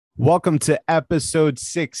Welcome to episode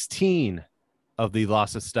 16 of the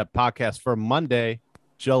Lost a Step podcast for Monday,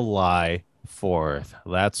 July 4th.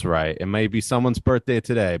 That's right. It may be someone's birthday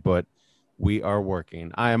today, but we are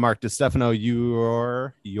working. I am Mark DeStefano,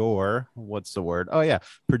 your what's the word? Oh, yeah,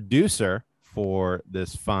 producer for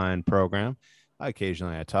this fine program.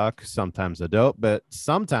 Occasionally I talk, sometimes I don't, but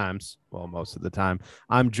sometimes, well, most of the time,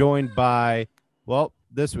 I'm joined by, well,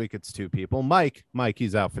 this week it's two people. Mike,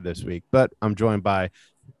 he's out for this week, but I'm joined by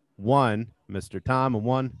one Mr. Tom and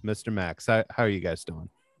one Mr. Max. How are you guys doing?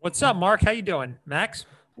 What's up, Mark? How you doing, Max?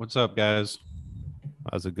 What's up, guys?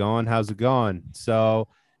 How's it going? So,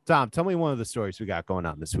 Tom, tell me one of the stories we got going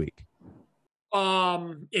on this week.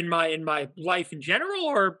 In my life in general,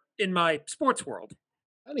 or in my sports world?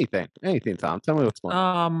 Anything, Tom. Tell me what's going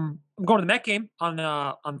on. I'm going to the Met game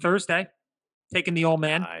on Thursday. Taking the old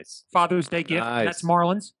man. Nice. Father's Day gift. Nice.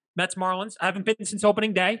 Mets Marlins. I haven't been since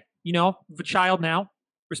opening day. You know, the child now.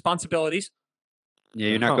 Responsibilities.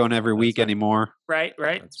 Yeah, you're not going every week anymore. Right.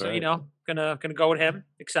 So, right. You know, gonna go with him.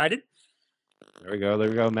 Excited. There we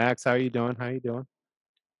go. Max, how are you doing?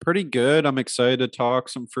 Pretty good. I'm excited to talk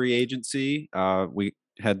some free agency. We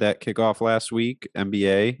had that kickoff last week,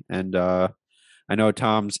 NBA, and I know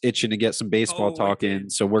Tom's itching to get some baseball talk in,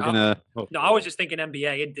 so we're gonna. No, I was just thinking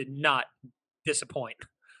NBA. It did not disappoint.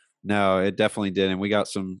 No, it definitely didn't. We got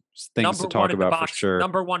some things to talk about for sure.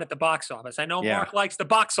 Number one at the box office. I know Mark likes the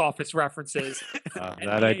box office references.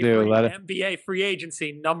 That I do. NBA free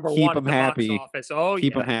agency number one at the happy. Box office. Oh,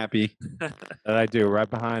 keep them happy. That I do. Right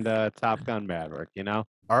behind Top Gun Maverick, you know?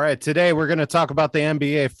 All right, today we're going to talk about the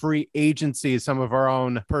NBA free agency, some of our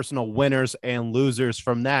own personal winners and losers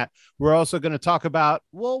from that. We're also going to talk about,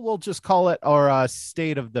 we'll just call it our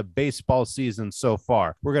state of the baseball season so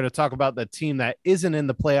far. We're going to talk about the team that isn't in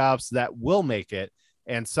the playoffs that will make it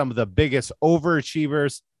and some of the biggest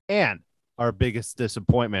overachievers and our biggest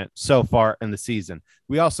disappointment so far in the season.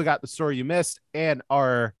 We also got the story you missed and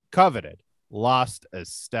our coveted Lost a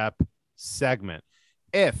Step segment.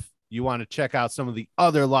 If you want to check out some of the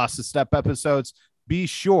other Lost a Step episodes, be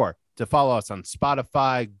sure to follow us on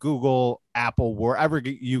Spotify, Google, Apple, wherever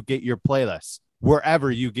you get your playlists, wherever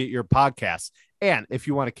you get your podcasts. And if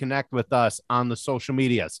you want to connect with us on the social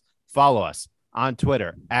medias, follow us on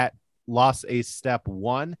Twitter at Lost a Step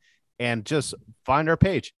 1 and just find our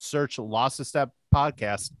page, search Lost a Step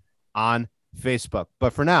podcast on Facebook.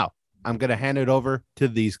 But for now, I'm going to hand it over to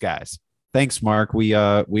these guys. Thanks, Mark. We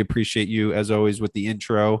appreciate you as always with the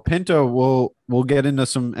intro. Pinto, we'll get into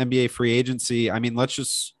some NBA free agency. I mean, let's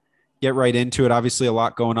just get right into it. Obviously, a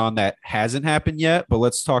lot going on that hasn't happened yet, but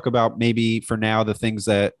let's talk about maybe for now the things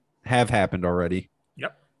that have happened already.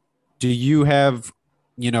 Yep. Do you have,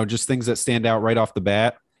 just things that stand out right off the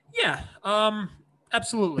bat? Yeah,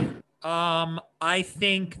 absolutely. I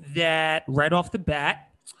think that right off the bat,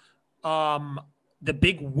 the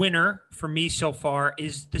big winner for me so far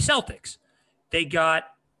is the Celtics. They got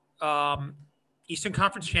Eastern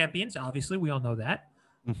Conference champions. Obviously, we all know that.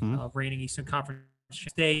 Reigning Eastern Conference.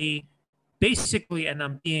 They basically, and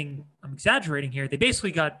I'm exaggerating here. They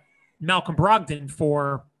basically got Malcolm Brogdon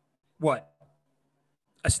for what?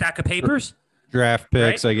 A stack of papers. Draft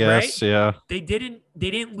picks, right? I guess. Right? Yeah. They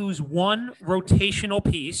didn't lose one rotational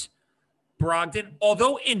piece. Brogdon,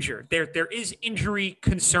 although injured, there is injury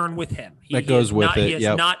concern with him. He has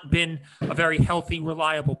not been a very healthy,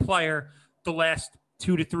 reliable player the last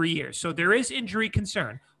 2 to 3 years. So there is injury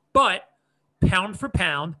concern. But pound for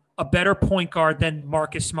pound, a better point guard than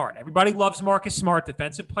Marcus Smart. Everybody loves Marcus Smart.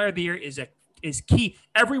 Defensive Player of the Year is key.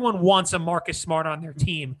 Everyone wants a Marcus Smart on their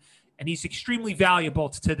team, and he's extremely valuable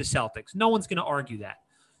to the Celtics. No one's going to argue that.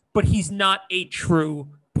 But he's not a true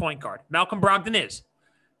point guard. Malcolm Brogdon is.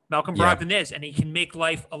 And he can make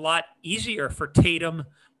life a lot easier for Tatum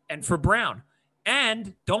and for Brown.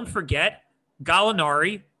 And don't forget,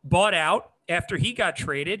 Gallinari bought out after he got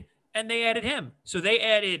traded, and they added him. So they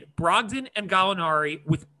added Brogdon and Gallinari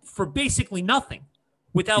for basically nothing,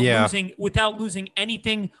 without losing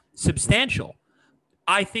anything substantial.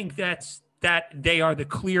 I think that they are the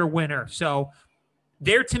clear winner. So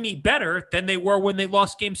they're, to me, better than they were when they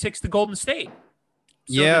lost Game 6 to Golden State.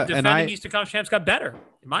 So the defending Eastern Conference champs got better,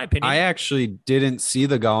 in my opinion. I actually didn't see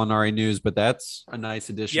the Gallinari news, but that's a nice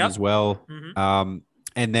addition as well.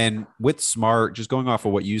 And then with Smart, just going off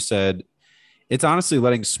of what you said, it's honestly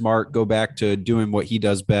letting Smart go back to doing what he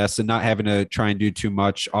does best and not having to try and do too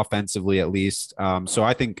much offensively, at least. So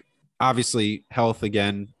I think obviously health,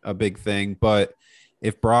 again, a big thing. But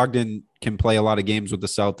if Brogdon can play a lot of games with the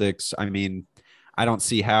Celtics, I mean, I don't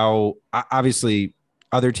see how obviously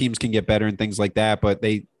other teams can get better and things like that, but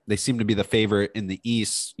they seem to be the favorite in the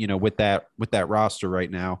East, with that roster right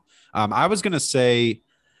now. I was going to say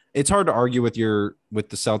it's hard to argue with the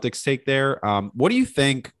Celtics take there. What do you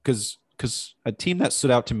think? Because a team that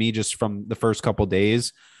stood out to me just from the first couple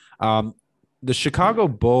days, the Chicago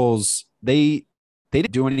Bulls, they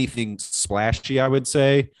didn't do anything splashy, I would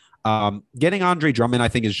say. Getting Andre Drummond, I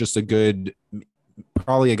think, is just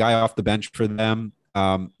probably a guy off the bench for them.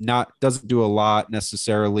 Doesn't do a lot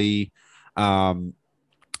necessarily.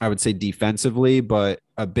 I would say defensively, but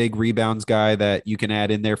a big rebounds guy that you can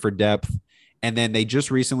add in there for depth. And then they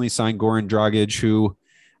just recently signed Goran Dragic, who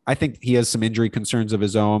I think he has some injury concerns of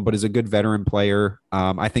his own, but is a good veteran player.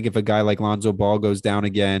 I think if a guy like Lonzo Ball goes down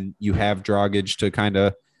again, you have Dragic to kind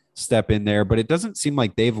of step in there. But it doesn't seem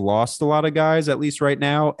like they've lost a lot of guys, at least right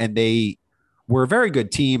now. And they were a very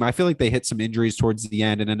good team. I feel like they hit some injuries towards the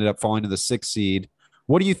end and ended up falling to the 6th seed.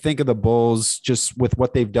 What do you think of the Bulls just with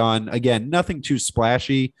what they've done? Again, nothing too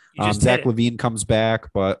splashy. Zach LaVine comes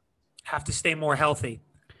back, but have to stay more healthy.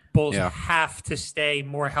 Bulls have to stay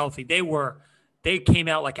more healthy. They came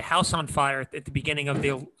out like a house on fire at the beginning of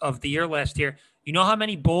the year last year. You know how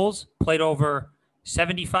many Bulls played over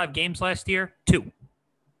 75 games last year? 2.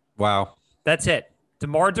 Wow. That's it.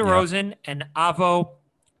 DeMar DeRozan and Avo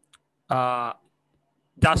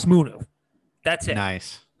Dasmunu. That's it.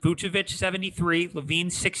 Nice. Vucevic, 73.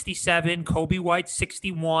 LaVine, 67. Kobe White,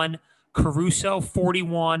 61. Caruso,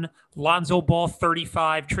 41. Lonzo Ball,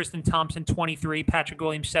 35. Tristan Thompson, 23. Patrick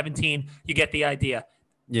Williams, 17. You get the idea.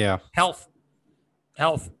 Yeah. Health.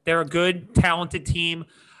 They're a good, talented team.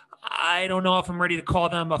 I don't know if I'm ready to call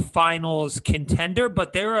them a finals contender,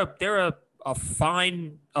 but they're a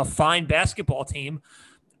fine basketball team.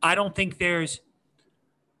 I don't think there's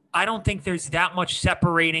that much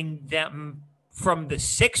separating them from the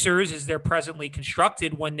Sixers as they're presently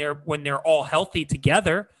constructed when they're all healthy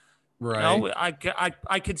together. Right. You know,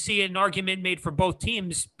 I could see an argument made for both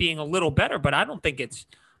teams being a little better, but I don't think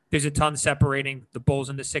there's a ton separating the Bulls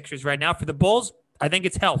and the Sixers right now. For the Bulls, I think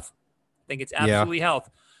it's health. I think it's absolutely health.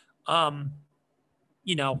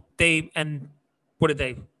 You know, what did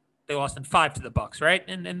they lost in 5 to the Bucks, right?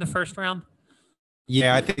 In the first round.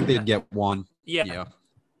 Yeah, I think they'd get 1. Yeah.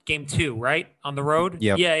 Game 2, right? On the road?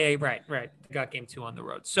 Yep. Yeah, right. They got game 2 on the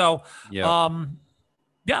road. So, I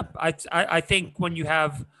think when you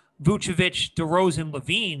have Vucevic, DeRozan,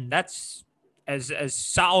 LaVine, that's as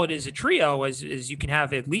solid as a trio as you can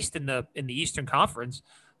have, at least in the Eastern Conference.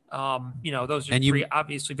 You know, those are three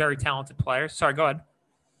obviously very talented players. Sorry, go ahead.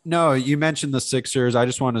 No, you mentioned the Sixers. I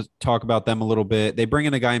just want to talk about them a little bit. They bring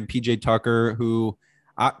in a guy in PJ Tucker who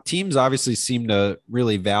teams obviously seem to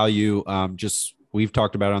really value. Just we've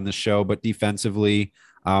talked about on this show, but defensively,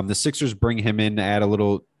 the Sixers bring him in to add a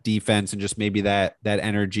little defense and just maybe that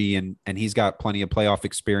energy. And he's got plenty of playoff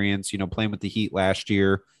experience, you know, playing with the Heat last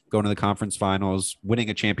year, going to the conference finals, winning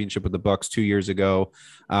a championship with the Bucks 2 years ago.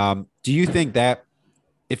 Do you think that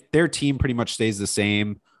if their team pretty much stays the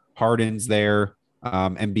same, Harden's there,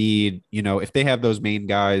 Embiid, you know, if they have those main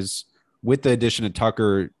guys with the addition of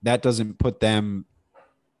Tucker, that doesn't put them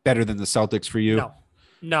better than the Celtics for you?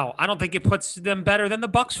 No, I don't think it puts them better than the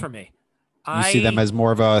Bucks for me. You see them as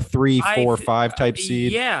more of a 3, 4, 5 type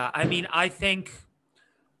seed? Yeah. I mean, I think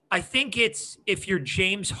it's, if you're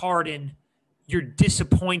James Harden, you're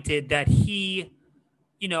disappointed that he,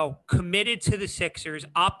 you know, committed to the Sixers,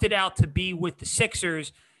 opted out to be with the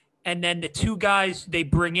Sixers, and then the 2 guys they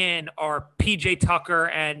bring in are PJ Tucker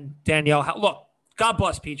and Danielle. Look, God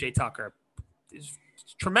bless PJ Tucker. He's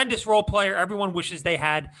a tremendous role player. Everyone wishes they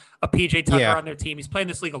had a PJ Tucker on their team. He's played in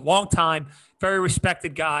this league a long time. Very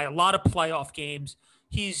respected guy. A lot of playoff games.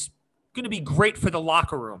 He's going to be great for the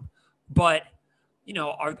locker room. But, you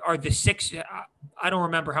know, are the Sixers – I don't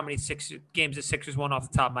remember how many games the Sixers won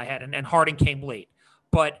off the top of my head, and Harden came late.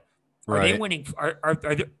 But are they winning?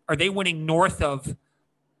 Are they winning north of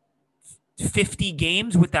 50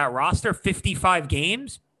 games with that roster? 55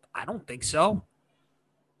 games? I don't think so.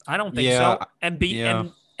 So.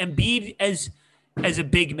 Embiid as a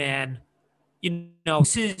big man, you know,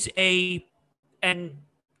 this is and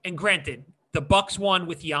granted, the Bucks won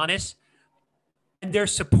with Giannis, and their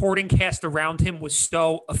supporting cast around him was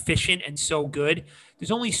so efficient and so good.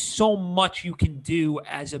 There's only so much you can do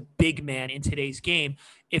as a big man in today's game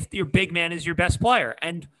if your big man is your best player.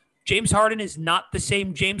 And James Harden is not the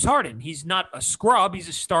same James Harden. He's not a scrub. He's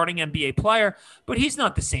a starting NBA player, but he's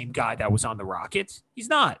not the same guy that was on the Rockets. He's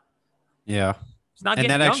not. Yeah. He's not. And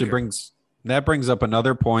that younger. actually brings up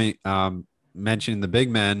another point. Mentioning the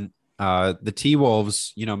big men, the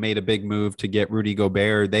T-Wolves, you know, made a big move to get Rudy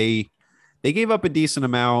Gobert. They gave up a decent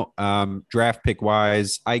amount, draft pick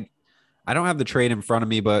wise. I don't have the trade in front of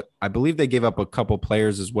me, but I believe they gave up a couple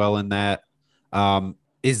players as well in that.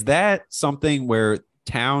 Is that something where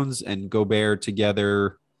Towns and Gobert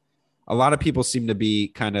together, a lot of people seem to be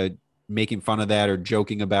kind of making fun of that or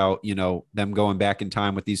joking about, them going back in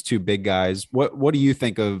time with these two big guys. What do you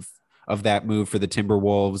think of that move for the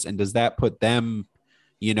Timberwolves? And does that put them,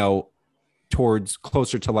 towards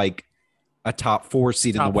closer to like a top 4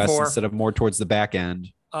 seed in the West instead of more towards the back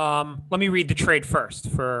end? Let me read the trade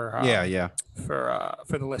first for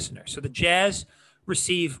the listener. So the Jazz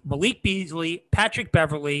receive Malik Beasley, Patrick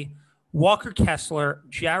Beverly, Walker Kessler,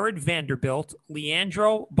 Jared Vanderbilt,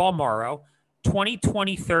 Leandro Balmaro,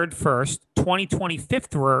 2023 first,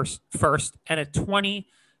 2025 first, and a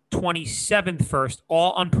 2027 first,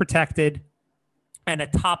 all unprotected, and a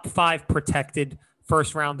top 5 protected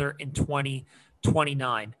first rounder in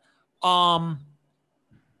 2029. I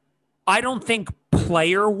don't think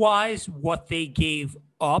player-wise what they gave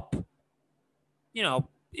up,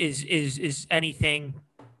 is anything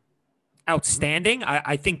outstanding.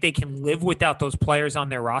 I think they can live without those players on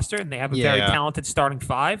their roster, and they have a very talented starting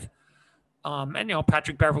 5. And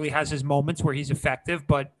Patrick Beverly has his moments where he's effective,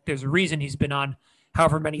 but there's a reason he's been on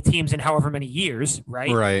however many teams in however many years,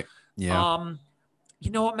 right? Right. Yeah.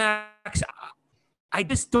 You know what, Max? I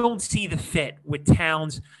just don't see the fit with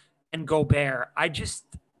Towns and Gobert. I just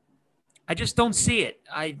don't see it.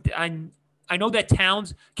 I know that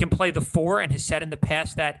Towns can play the 4 and has said in the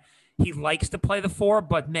past that he likes to play the 4,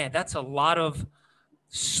 but man, that's a lot of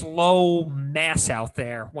slow mass out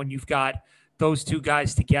there when you've got those two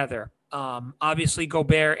guys together. Obviously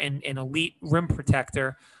Gobert an elite rim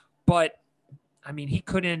protector, but I mean, he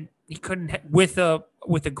couldn't with a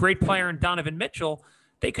great player in Donovan Mitchell,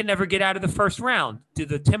 they could never get out of the first round. Do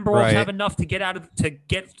the Timberwolves have enough to get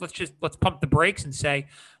let's pump the brakes and say,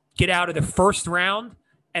 get out of the first round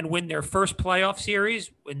and win their first playoff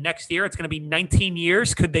series next year? It's going to be 19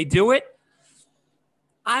 years. Could they do it?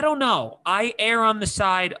 I don't know. I err on the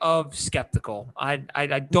side of skeptical. I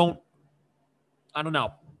don't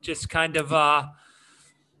know. Just kind of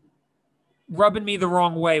rubbing me the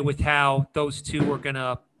wrong way with how those two are going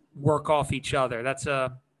to work off each other. That's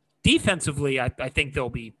defensively, I think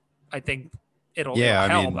it'll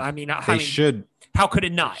help. They should. How could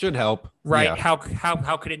it not? It should help. Right. Yeah.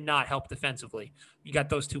 How could it not help defensively? You got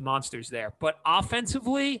those two monsters there. But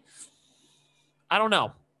offensively, I don't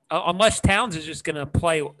know. Unless Towns is just going to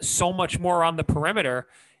play so much more on the perimeter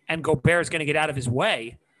and Gobert is going to get out of his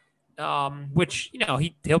way, which,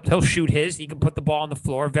 he'll shoot his. He can put the ball on the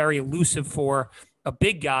floor. Very elusive for a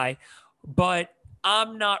big guy. But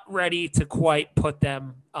I'm not ready to quite put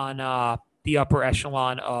them on the upper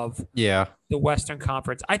echelon of the Western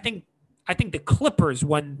Conference. I think the Clippers,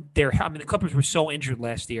 the Clippers were so injured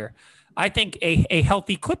last year. I think a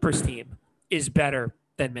healthy Clippers team is better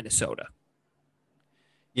than Minnesota.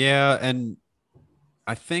 Yeah, and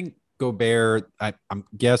I think Gobert, I'm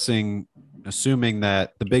assuming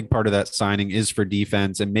that the big part of that signing is for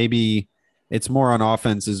defense, and maybe it's more on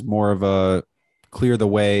offense, is more of a clear the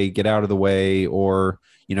way, get out of the way, or,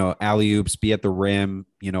 alley-oops, be at the rim,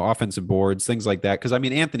 offensive boards, things like that. Because,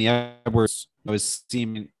 Anthony Edwards was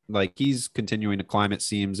seeming like he's continuing to climb, it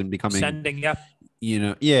seems, and becoming sending,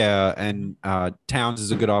 and Towns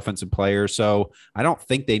is a good offensive player, so I don't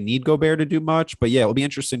think they need Gobert to do much, but it'll be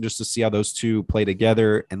interesting just to see how those two play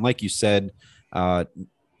together. And like you said,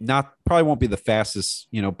 probably won't be the fastest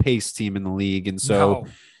pace team in the league, and so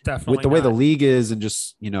definitely with the way the league is, and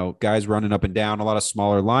just guys running up and down, a lot of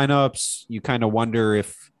smaller lineups, you kind of wonder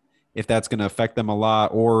if that's going to affect them a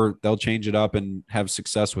lot, or they'll change it up and have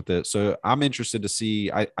success with it. So I'm interested to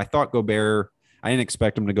see. I thought Gobert, I didn't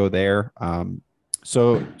expect him to go there.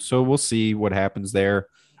 So we'll see what happens there.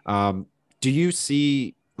 Do you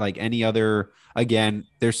see like any other, again,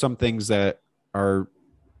 there's some things that are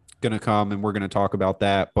going to come and we're going to talk about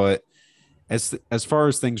that, but as far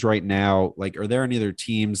as things right now, like, are there any other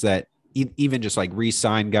teams that even just like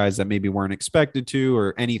re-sign guys that maybe weren't expected to,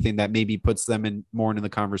 or anything that maybe puts them in more into the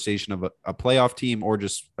conversation of a playoff team or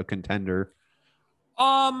just a contender?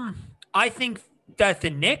 I think that the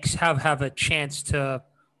Knicks have a chance to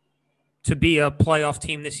be a playoff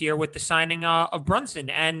team this year with the signing of Brunson.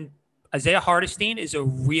 And Isaiah Hartenstein is a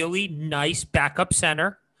really nice backup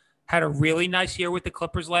center. Had a really nice year with the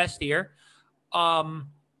Clippers last year.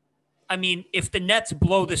 If the Nets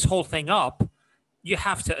blow this whole thing up, you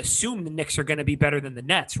have to assume the Knicks are going to be better than the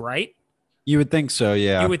Nets, right? You would think so,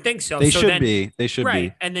 yeah. You would think so. They should be. They should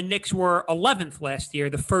be. And the Knicks were 11th last year,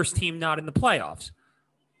 the first team not in the playoffs.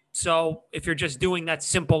 So if you're just doing that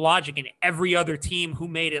simple logic, and every other team who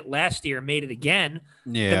made it last year made it again,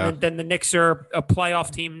 then the Knicks are a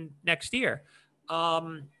playoff team next year.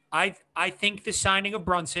 I think the signing of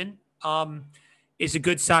Brunson is a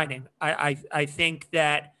good signing. I think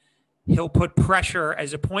that he'll put pressure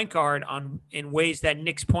as a point guard in ways that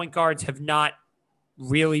Knicks point guards have not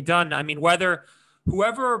really done. I mean, however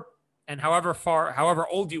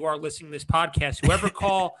old you are listening to this podcast,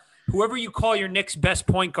 whoever you call your Knicks best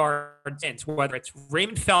point guard, whether it's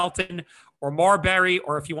Raymond Felton or Marbury,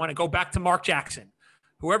 or if you want to go back to Mark Jackson,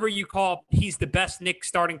 whoever you call, he's the best Knicks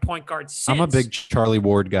starting point guard since. I'm a big Charlie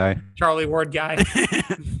Ward guy.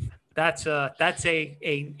 That's a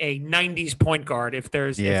 90s point guard if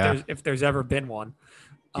there's ever been one.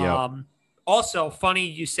 Yep. Also, funny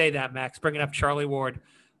you say that, Max, bringing up Charlie Ward,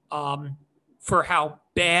 for how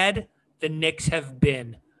bad the Knicks have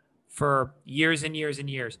been for years and years and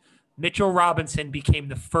years. Mitchell Robinson became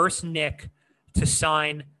the first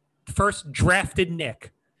drafted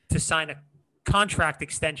Knick to sign a contract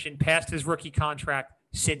extension past his rookie contract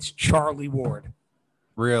since Charlie Ward.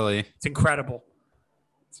 Really? It's incredible.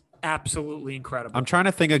 It's absolutely incredible. I'm trying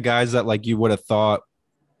to think of guys that like you would have thought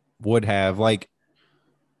would have like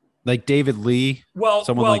David Lee,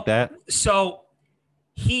 someone like that. So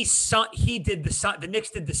the Knicks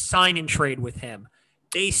did the sign and trade with him.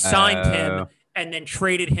 They signed him and then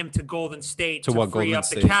traded him to Golden State to free up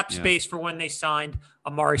the cap space for when they signed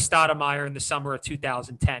Amari Stoudemire in the summer of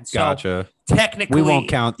 2010. So gotcha. Technically, we won't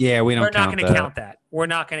count. Yeah, we're not going to count that. We're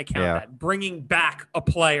not going to count that. Bringing back a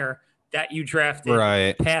player that you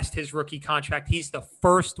drafted past his rookie contract. He's the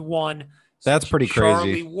first one. That's pretty crazy.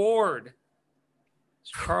 Charlie Ward.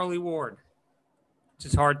 It's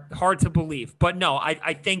just hard to believe. But no,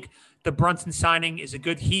 I think the Brunson signing is a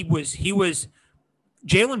good. He was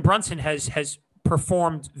Jalen Brunson has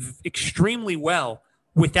performed extremely well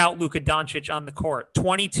without Luka Doncic on the court.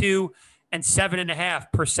 22 and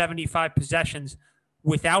 7.5 per 75 possessions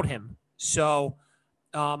without him. So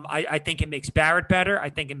I think it makes Barrett better. I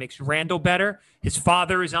think it makes Randall better. His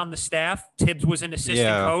father is on the staff. Tibbs was an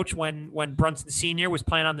assistant coach when Brunson Sr. was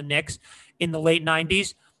playing on the Knicks in the late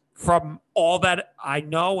 90s. From all that I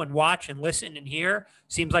know and watch and listen and hear,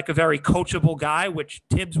 seems like a very coachable guy, which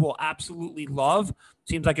Tibbs will absolutely love.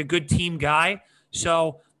 Seems like a good team guy.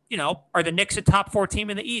 So, are the Knicks a top 4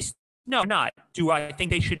 team in the East? No, not. Do I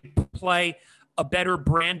think they should play a better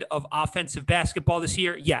brand of offensive basketball this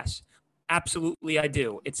year? Yes, absolutely I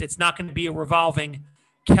do. It's not going to be a revolving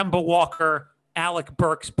Kemba Walker, Alec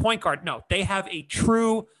Burks point guard. No, they have a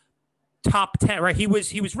true top 10, right? He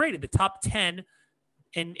was rated the top 10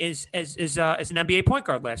 and is as an NBA point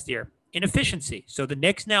guard last year in efficiency. So the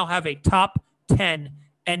Knicks now have a top 10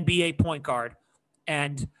 NBA point guard,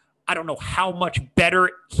 and I don't know how much better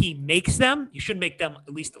he makes them. You should make them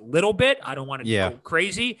at least a little bit. I don't want to go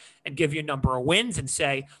crazy and give you a number of wins and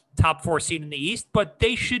say top 4 seed in the East, but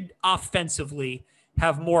they should offensively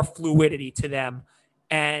have more fluidity to them.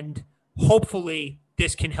 And hopefully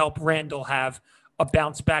this can help Randall have a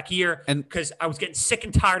bounce back year, and because I was getting sick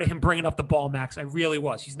and tired of him bringing up the ball, Max. I really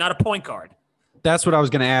was. He's not a point guard. That's what I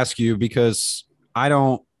was going to ask you, because I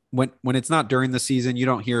don't, when it's not during the season, you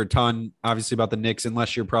don't hear a ton obviously about the Knicks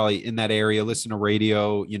unless you're probably in that area, listen to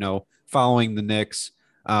radio, following the Knicks.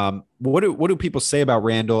 What do people say about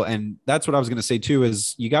Randall? And that's what I was going to say too,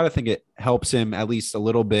 is you got to think it helps him at least a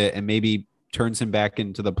little bit and maybe turns him back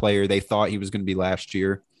into the player they thought he was going to be last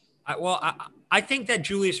year. I think that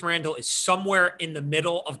Julius Randle is somewhere in the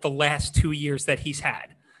middle of the last 2 years that he's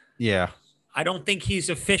had. Yeah. I don't think he's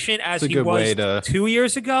efficient as he was 2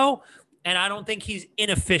 years ago, and I don't think he's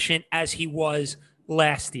inefficient as he was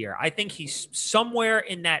last year. I think he's somewhere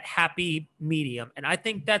in that happy medium, and I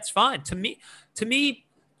think that's fine. To me,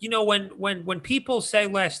 when people say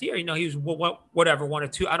last year, he was whatever, 1 or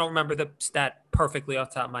 2. I don't remember the stat perfectly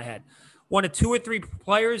off the top of my head. 1 or 2 or 3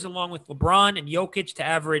 players along with LeBron and Jokic to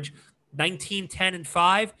average 19, 10, and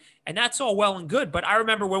 5. And that's all well and good. But I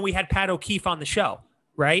remember when we had Pat O'Keefe on the show,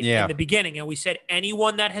 right? Yeah. In the beginning. And we said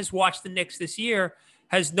anyone that has watched the Knicks this year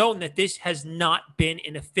has known that this has not been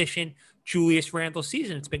an efficient Julius Randle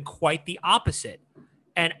season. It's been quite the opposite.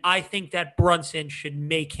 And I think that Brunson should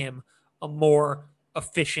make him a more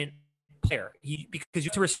efficient player. Because you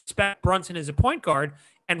have to respect Brunson as a point guard,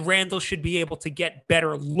 and Randle should be able to get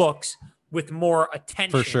better looks with more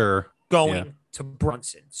attention for sure going to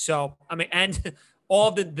Brunson. So, and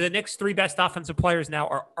all the Knicks' 3 best offensive players now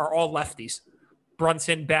are all lefties.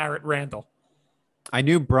 Brunson, Barrett, Randle. I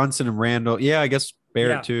knew Brunson and Randle. Yeah, I guess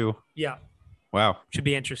Barrett too. Yeah. Wow. Should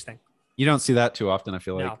be interesting. You don't see that too often, I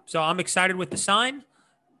feel like. No. So I'm excited with the sign.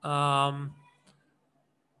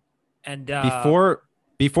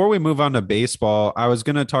 Before we move on to baseball, I was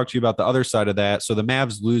going to talk to you about the other side of that. So the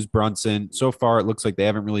Mavs lose Brunson. So far, it looks like they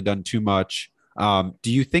haven't really done too much.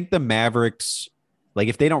 Do you think the Mavericks, like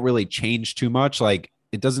if they don't really change too much, like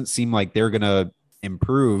it doesn't seem like they're going to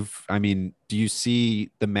improve. I mean, do you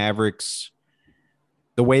see the Mavericks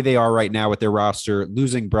the way they are right now with their roster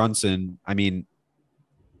losing Brunson? I mean,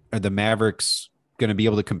 are the Mavericks going to be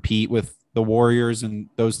able to compete with the Warriors and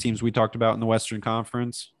those teams we talked about in the Western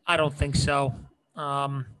Conference? I don't think so.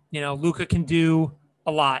 Luka can do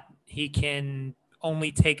a lot. He can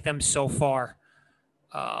only take them so far.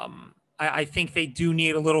 I think they do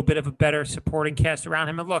need a little bit of a better supporting cast around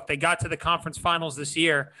him. And look, they got to the conference finals this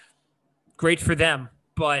year. Great for them.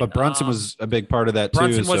 But Brunson was a big part of that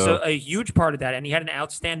Brunson too. Was a huge part of that, and he had an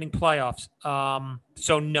outstanding playoffs.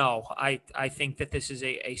 So no, I think that this is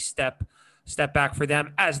a step back for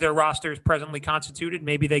them as their roster is presently constituted.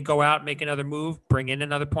 Maybe they go out, make another move, bring in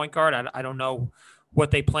another point guard. I don't know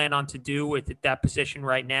what they plan on to do with that position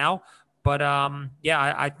right now. But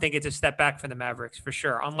I think it's a step back for the Mavericks for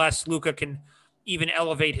sure, unless Luka can even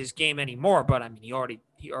elevate his game anymore. But I mean, he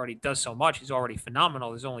already does so much. He's already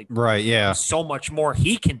phenomenal. There's only so much more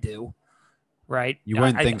he can do. Right. You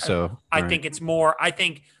wouldn't think so. I think it's more. I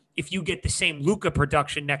think if you get the same Luka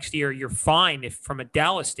production next year, you're fine. If from a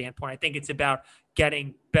Dallas standpoint, I think it's about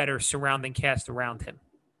getting better surrounding cast around him.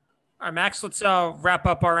 All right, Max, let's wrap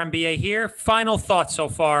up our NBA here. Final thoughts so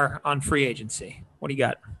far on free agency. What do you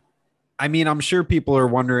got? I mean, I'm sure people are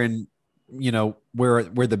wondering, where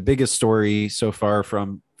the biggest story so far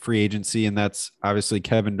from free agency, and that's obviously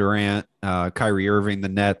Kevin Durant, Kyrie Irving, the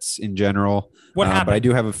Nets in general. What happened? But I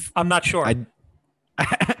do have I'm not sure.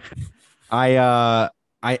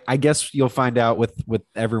 I guess you'll find out with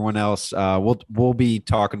everyone else. We'll be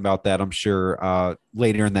talking about that, I'm sure,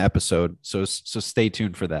 later in the episode. So stay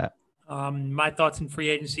tuned for that. My thoughts on free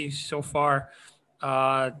agency so far,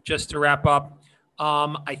 just to wrap up.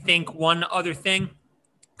 I think one other thing,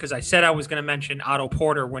 because I said I was going to mention Otto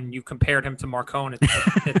Porter when you compared him to Marcone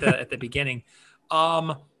at the beginning.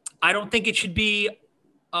 I don't think it should be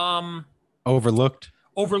overlooked.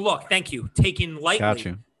 Thank you. Taken lightly. Got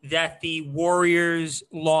you. That the Warriors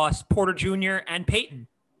lost Porter Jr. and Peyton.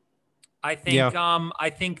 I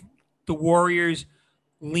think the Warriors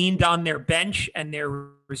leaned on their bench and their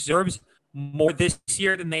reserves more this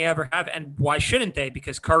year than they ever have. And why shouldn't they?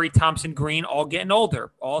 Because Curry, Thompson, Green, all getting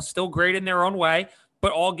older, all still great in their own way,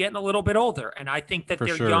 but all getting a little bit older. And I think that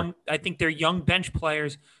young. I think their young bench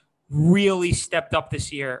players really stepped up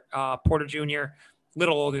this year. Porter Jr.,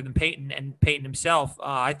 little older than Peyton, and Peyton himself.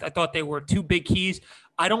 I thought they were two big keys.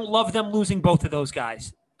 I don't love them losing both of those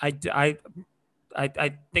guys. I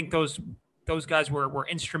think those guys were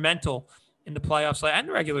instrumental in the playoffs and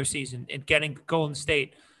the regular season in getting Golden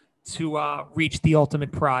State to reach the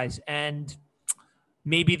ultimate prize. And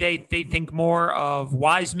maybe they think more of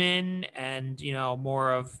Wiseman and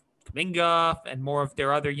more of Kuminga and more of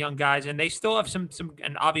their other young guys. And they still have some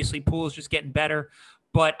and obviously Poole is just getting better.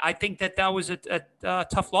 But I think that was a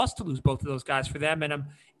tough loss to lose both of those guys for them. And I'm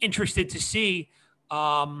interested to see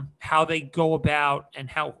how they go about and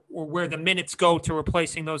where the minutes go to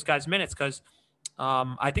replacing those guys' minutes, because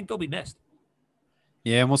I think they'll be missed.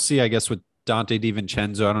 Yeah, and we'll see, I guess, with Dante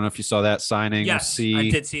DiVincenzo. I don't know if you saw that signing. Yes, I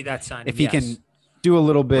did see that signing. If he can do a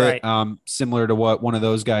little bit similar to what one of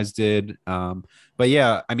those guys did. But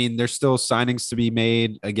yeah, I mean, there's still signings to be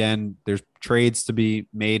made. Again, there's trades to be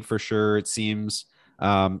made for sure, it seems.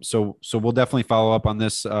 So we'll definitely follow up on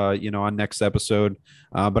this, on next episode.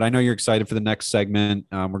 But I know you're excited for the next segment.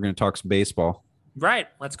 We're going to talk some baseball. Right.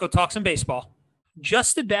 Let's go talk some baseball.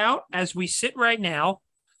 Just about as we sit right now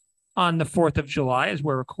on the 4th of July, as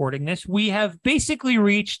we're recording this, we have basically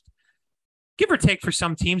reached, give or take for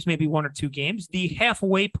some teams, maybe one or two games, the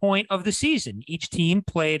halfway point of the season. Each team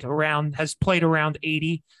has played around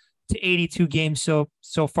 80 to 82 games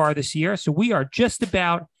so far this year. So we are just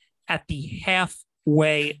about at the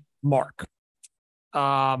halfway mark.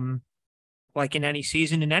 Like in any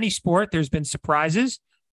season, in any sport, there's been surprises.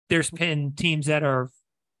 There's been teams that are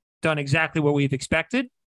done exactly what we've expected,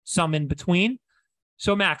 some in between.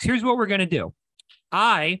 So Max, here's what we're going to do.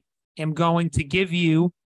 I am going to give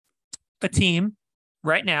you a team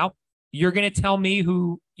right now. You're going to tell me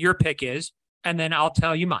who your pick is, and then I'll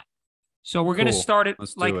tell you mine. So we're going to start it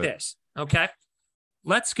like this. Okay.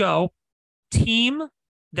 Let's go. Team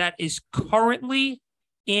that is currently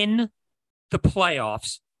in the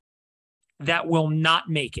playoffs that will not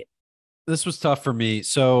make it. This was tough for me.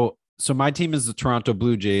 So my team is the Toronto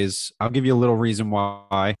Blue Jays. I'll give you a little reason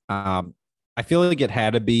why. I feel like it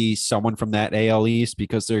had to be someone from that AL East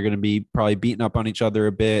because they're going to be probably beating up on each other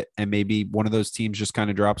a bit, and maybe one of those teams just kind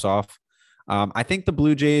of drops off. I think the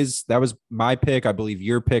Blue Jays, that was my pick. I believe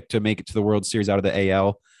your pick to make it to the World Series out of the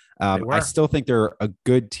AL. I still think they're a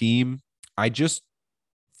good team. I just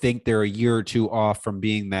think they're a year or two off from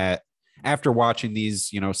being that after watching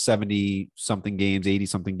these, 70 something games, 80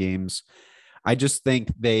 something games, I just think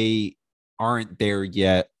they aren't there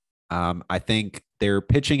yet. I think their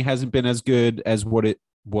pitching hasn't been as good as what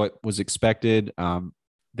was expected. I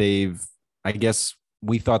guess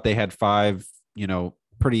we thought they had five,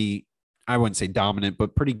 pretty, I wouldn't say dominant,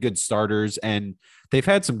 but pretty good starters. And they've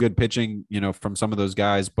had some good pitching, from some of those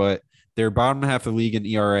guys, but they're bottom half of the league in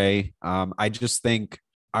ERA. I just think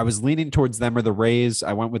I was leaning towards them or the Rays.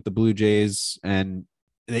 I went with the Blue Jays, and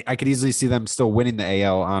I could easily see them still winning the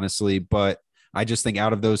AL, honestly. But I just think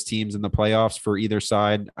out of those teams in the playoffs for either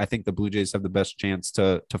side, I think the Blue Jays have the best chance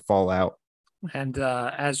to fall out. And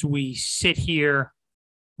as we sit here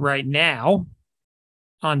right now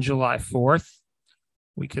on July 4th,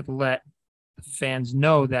 we could let fans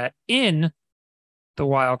know that in the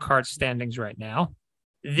wild card standings right now,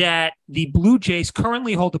 that the Blue Jays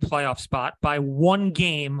currently hold the playoff spot by 1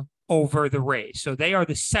 game over the Rays. So they are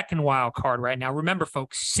the second wild card right now. Remember,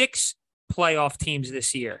 folks, 6 playoff teams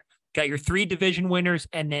this year. Got your 3 division winners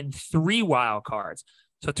and then 3 wild cards.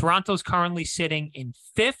 So Toronto's currently sitting in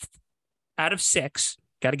 5th out of 6.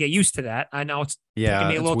 Got to get used to that. I know it's taking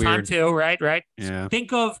me a little time too, right? Yeah.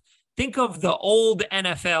 Think of the old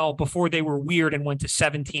NFL before they were weird and went to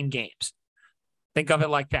 17 games. Think of it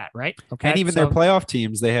like that, right? Okay. And even their playoff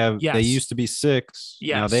teams, they used to be 6.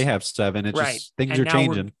 Yes. Now they have 7. It's just things are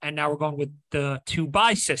changing. And now we're going with the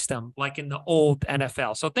 2-bye system, like in the old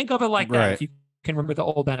NFL. So think of it like that if you can remember the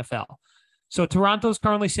old NFL. So Toronto's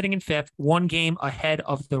currently sitting in 5th, 1 game ahead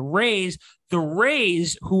of the Rays. The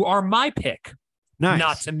Rays, who are my pick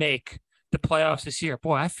not to make the playoffs this year.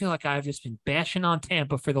 Boy, I feel like I've just been bashing on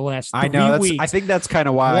Tampa for the last 3 weeks. I think that's kind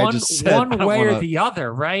of why I just said one way or the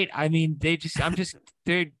other, right? I mean, they can't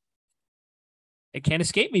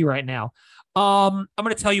escape me right now. I'm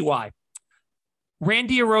going to tell you why.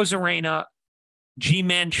 Randy Arozarena,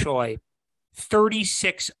 G-Man Choi,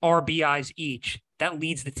 36 RBIs each. That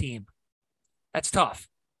leads the team. That's tough.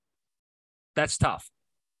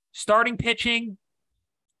 Starting pitching,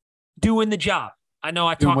 doing the job. I know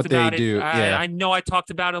I talked about it. I know I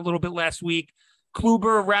talked about it a little bit last week.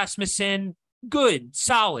 Kluber, Rasmussen, good,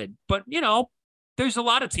 solid. But, there's a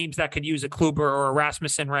lot of teams that could use a Kluber or a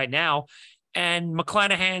Rasmussen right now. And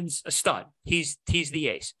McClanahan's a stud. He's the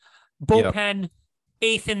ace. Bullpen,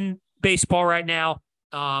 8th in baseball right now.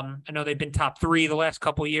 I know they've been top 3 the last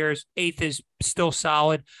couple of years. 8th is still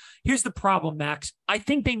solid. Here's the problem, Max. I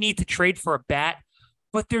think they need to trade for a bat,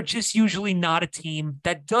 but they're just usually not a team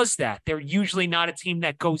that does that. They're usually not a team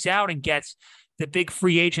that goes out and gets the big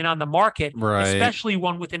free agent on the market, especially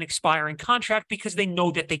one with an expiring contract, because they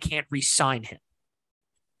know that they can't re-sign him.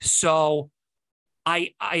 So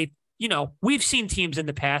we've seen teams in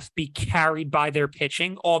the past be carried by their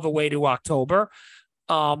pitching all the way to October.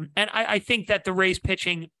 And I think that the Rays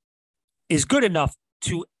pitching is good enough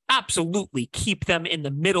to absolutely keep them in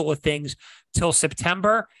the middle of things till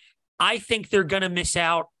September. I think they're going to miss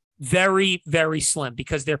out very, very slim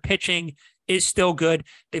because their pitching is still good.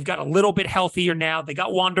 They've got a little bit healthier now. They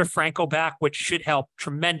got Wander Franco back, which should help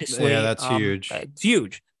tremendously. Yeah, that's huge. It's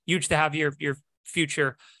huge to have your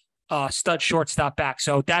future stud shortstop back.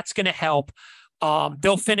 So that's going to help.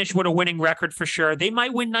 They'll finish with a winning record for sure. They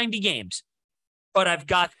might win 90 games, but I've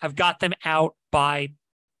got them out by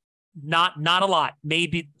not a lot.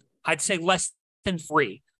 Maybe I'd say less than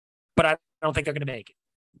 3, but I don't think they're going to make it.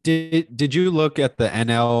 Did you look at the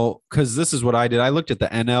NL? Because this is what I did. I looked at the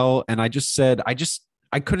NL and I just said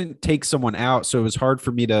I couldn't take someone out, so it was hard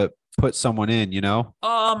for me to put someone in.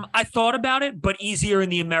 I thought about it, but easier in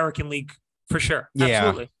the American League for sure. Yeah.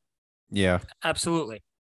 Absolutely. Yeah. Absolutely.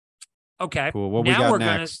 Okay. Cool. What we got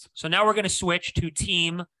next? Now we're gonna switch to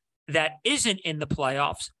team that isn't in the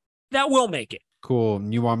playoffs that will make it. Cool.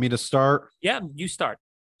 You want me to start? Yeah, you start.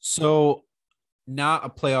 So, not a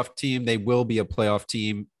playoff team. They will be a playoff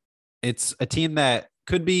team. It's a team that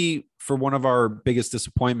could be for one of our biggest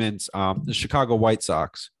disappointments, the Chicago White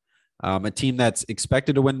Sox, a team that's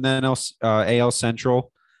expected to win the AL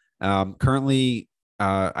Central. Currently,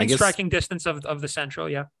 I guess striking distance of the Central.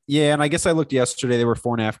 Yeah. Yeah. And I guess I looked yesterday, they were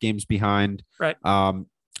 4.5 games behind. Right.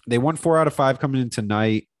 They won 4 out of 5 coming in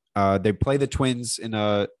tonight. They play the Twins in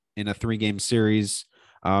a 3-game series.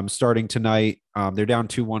 Starting tonight, they're down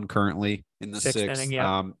 2-1 currently in the 6th inning.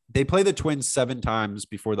 Yeah. They play the Twins 7 times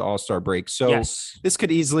before the All-Star break. So This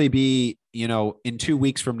could easily be, in 2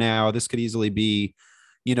 weeks from now, this could easily be,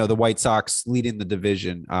 the White Sox leading the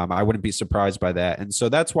division. I wouldn't be surprised by that. And so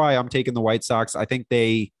that's why I'm taking the White Sox. I think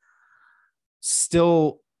they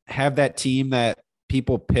still have that team that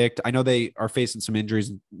people picked. I know they are facing some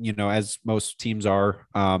injuries, as most teams are.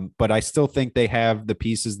 But I still think they have the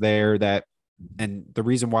pieces there that the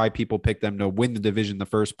reason why people pick them to win the division in the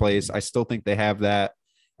first place, I still think they have that.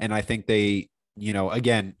 And I think they,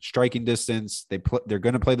 again, striking distance, they're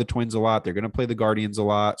going to play the Twins a lot. They're going to play the Guardians a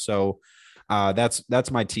lot. So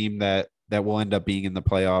that's my team that will end up being in the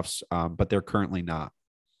playoffs, but they're currently not.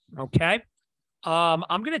 Okay.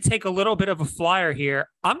 I'm going to take a little bit of a flyer here.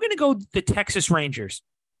 I'm going to go the Texas Rangers.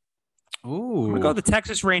 Ooh. I'm going to go the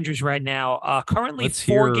Texas Rangers right now. Currently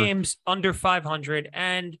games under 500.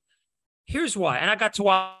 And here's why. And I got to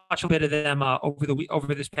watch a bit of them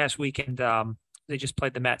over this past weekend. They just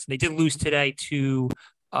played the Mets. And they did lose today to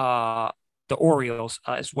the Orioles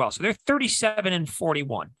as well. So they're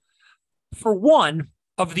 37-41. For one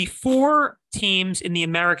of the four teams in the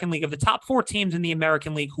American League, of the top four teams in the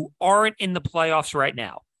American League who aren't in the playoffs right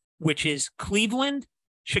now, which is Cleveland,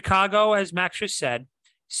 Chicago, as Max just said,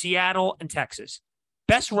 Seattle, and Texas.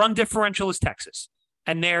 Best run differential is Texas,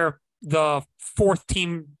 and they're the fourth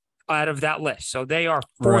team out of that list. So they are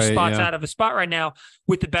four spots out of a spot right now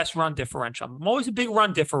with the best run differential. I'm always a big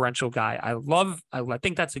run differential guy. I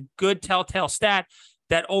think that's a good telltale stat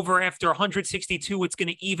that over after 162, it's going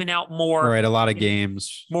to even out more. Right, a lot of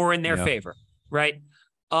games. More in their favor, right?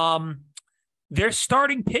 Their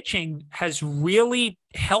starting pitching has really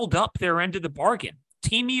held up their end of the bargain.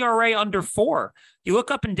 Team ERA under 4. You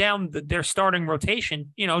look up and down their starting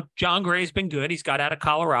rotation. John Gray's been good. He's got out of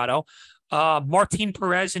Colorado. Martin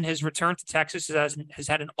Perez in his return to Texas has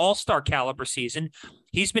had an all-star caliber season.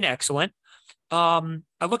 He's been excellent. I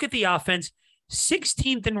look at the offense,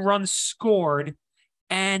 16th in runs scored,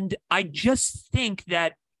 and I just think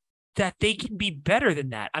that they can be better than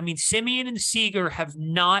that. I mean, Simeon and Seager have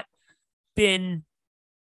not been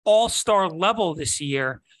all-star level this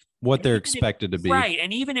year. What they're expected to be. Right.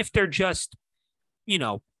 And even if they're just,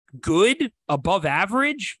 good, above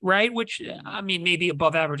average, right? Which, I mean, maybe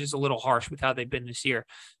above average is a little harsh with how they've been this year.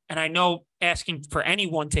 And I know asking for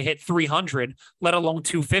anyone to hit 300, let alone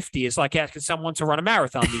 250, is like asking someone to run a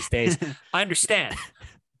marathon these days. I understand.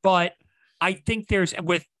 But I think there's,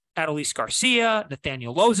 with Adolis Garcia,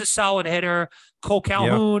 Nathaniel Lowe's a solid hitter, Cole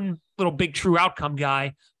Calhoun, little big true outcome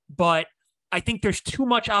guy. But I think there's too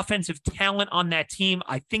much offensive talent on that team.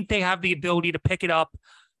 I think they have the ability to pick it up.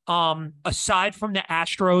 Aside from the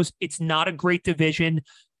Astros, it's not a great division.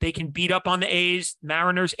 They can beat up on the A's.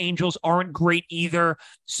 Mariners, Angels aren't great either.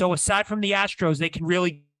 So aside from the Astros, they can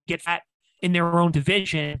really get fat in their own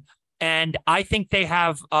division. And I think they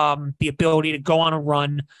have the ability to go on a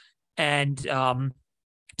run and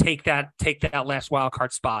take that last wild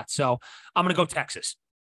card spot. So I'm going to go Texas.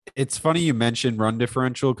 It's funny you mentioned run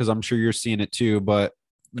differential because I'm sure you're seeing it too. But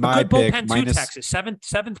my pick, Texas,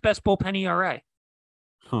 seventh best bullpen ERA.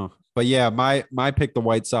 Huh. But yeah, my pick, the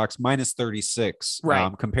White Sox, minus 36,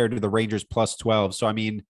 right, compared to the Rangers plus 12. So I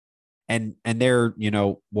mean, and they're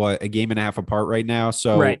a game and a half apart right now.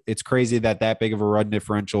 So It's crazy that big of a run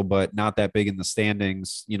differential, but not that big in the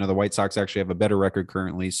standings. The White Sox actually have a better record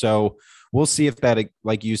currently. So we'll see if that,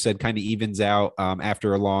 like you said, kind of evens out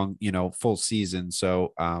after a long full season.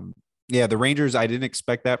 So yeah, the Rangers, I didn't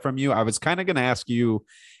expect that from you. I was kind of going to ask you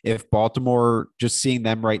if Baltimore, just seeing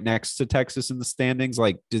them right next to Texas in the standings,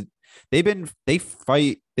 like they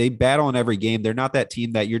battle in every game. They're not that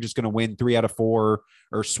team that you're just going to win 3 out of 4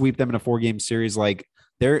 or sweep them in a 4-game series. Like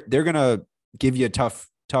they're going to give you a tough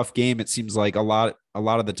game. It seems like a lot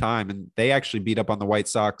of the time. And they actually beat up on the White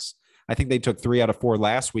Sox. I think they took 3 out of 4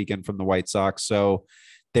 last weekend from the White Sox. So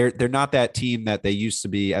they're not that team that they used to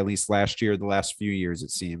be, at least last year, the last few years,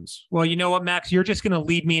 it seems. Well, you know what, Max, you're just going to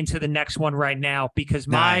lead me into the next one right now because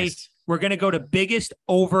we're going to go to biggest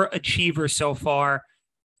overachiever so far.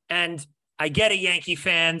 And I get it, Yankee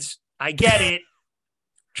fans. I get it.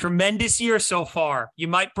 Tremendous year so far. You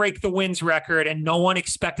might break the wins record, and no one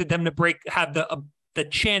expected them to have the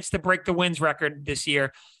chance to break the wins record this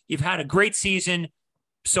year. You've had a great season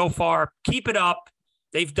so far. Keep it up.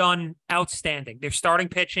 They've done outstanding. They're starting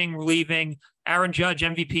pitching, relieving, Aaron Judge,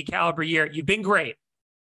 MVP caliber year. You've been great.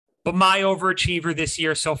 But my overachiever this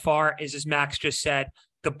year so far is, as Max just said,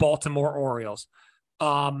 the Baltimore Orioles.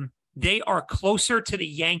 They are closer to the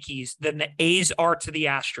Yankees than the A's are to the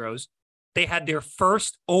Astros. They had their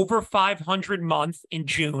first over 500 month in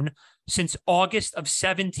June since August of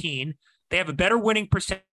 2017. They have a better winning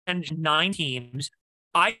percentage than 9 teams.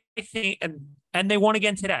 I think, and they won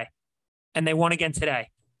again today.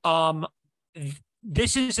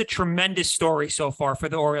 This is a tremendous story so far for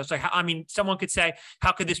the Orioles. Like, I mean, someone could say,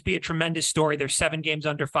 how could this be a tremendous story? They're 7 games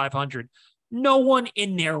under 500. No one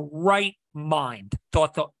in their right mind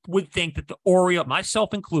would think that the Orioles,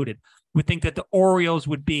 myself included, would think that the Orioles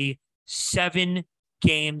would be 7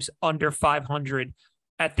 games under 500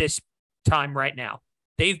 at this time right now.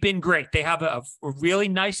 They've been great. They have a really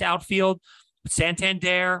nice outfield.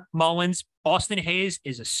 Santander, Mullins, Austin Hayes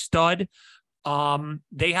is a stud.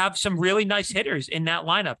 They have some really nice hitters in that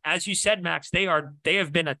lineup. As you said, Max, they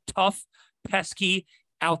have been a tough, pesky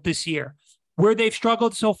out this year. Where they've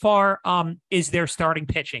struggled so far is their starting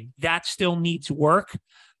pitching. That still needs work.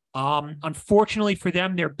 Unfortunately for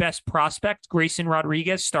them, their best prospect, Grayson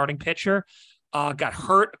Rodriguez, starting pitcher, got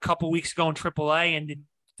hurt a couple weeks ago in AAA, and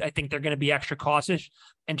I think they're going to be extra cautious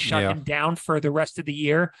and shut him down for the rest of the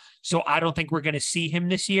year. So I don't think we're going to see him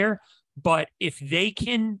this year. But if they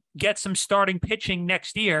can get some starting pitching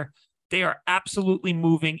next year, they are absolutely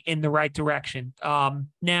moving in the right direction.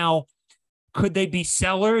 Now, could they be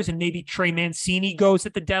sellers and maybe Trey Mancini goes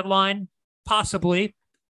at the deadline? Possibly.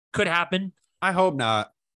 Could happen. I hope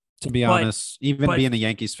not, to be honest, even being a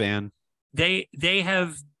Yankees fan. They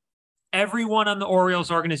have everyone on the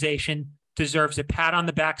Orioles organization deserves a pat on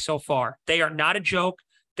the back so far. They are not a joke.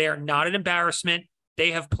 They are not an embarrassment.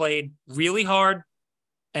 They have played really hard,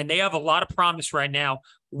 and they have a lot of promise right now,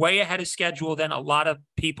 way ahead of schedule than a lot of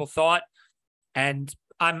people thought. And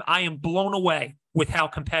I am blown away with how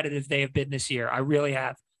competitive they have been this year. I really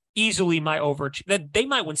have. Easily my overachievement. They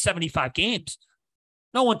might win 75 games.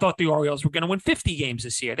 No one thought the Orioles were going to win 50 games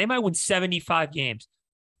this year. They might win 75 games.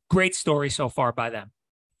 Great story so far by them.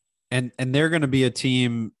 And they're going to be a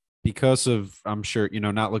team because of, I'm sure,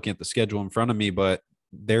 not looking at the schedule in front of me, but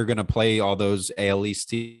they're going to play all those AL East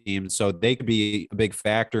teams. So they could be a big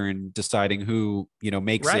factor in deciding who,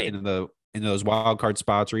 makes it in those wild card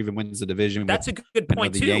spots or even wins the division. That's a good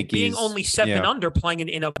point too. Yankees, being only 7 under, playing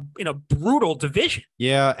in a brutal division.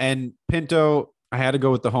 Yeah. And Pinto, I had to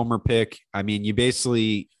go with the homer pick. I mean, you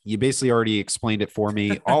basically already explained it for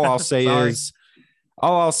me. All I'll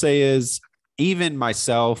say is even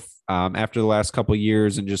myself, after the last couple of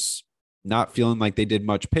years and just not feeling like they did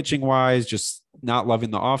much pitching wise, just not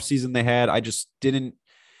loving the offseason they had. I just didn't.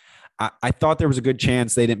 I thought there was a good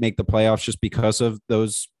chance they didn't make the playoffs just because of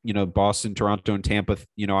those, Boston, Toronto, and Tampa.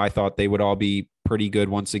 I thought they would all be pretty good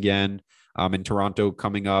once again. And Toronto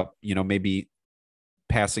coming up, maybe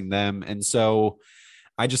passing them. And so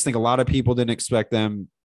I just think a lot of people didn't expect them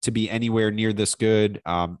to be anywhere near this good.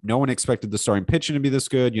 No one expected the starting pitching to be this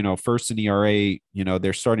good. First in ERA,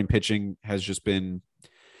 their starting pitching has just been,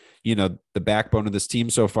 the backbone of this team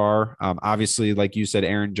so far. Obviously, like you said,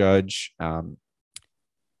 Aaron Judge,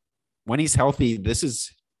 when he's healthy, this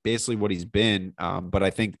is basically what he's been. But I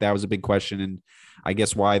think that was a big question. And I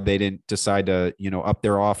guess why they didn't decide to, up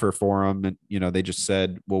their offer for him. And, they just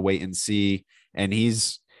said, we'll wait and see. And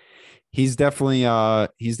he's definitely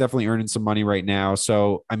earning some money right now.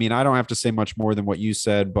 So, I mean, I don't have to say much more than what you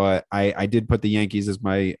said, but I did put the Yankees as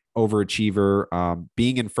my overachiever.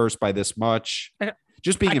 Being in first by this much,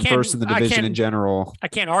 just being in first in the division in general. I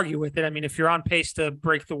can't argue with it. I mean, if you're on pace to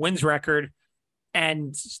break the wins record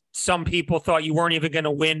and some people thought you weren't even going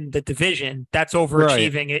to win the division, that's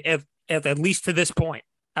overachieving at least to this point.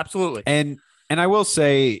 Absolutely. And I will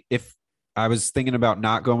say, if I was thinking about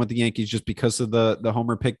not going with the Yankees just because of the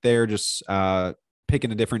homer pick there, just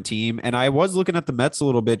picking a different team. And I was looking at the Mets a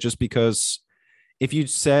little bit just because if you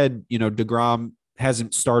said, DeGrom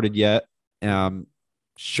hasn't started yet,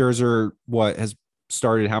 Scherzer, has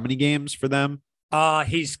started how many games for them?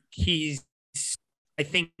 He's I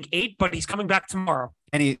think 8, but he's coming back tomorrow.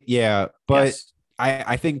 And yes.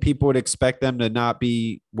 I think people would expect them to not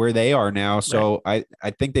be where they are now. So right.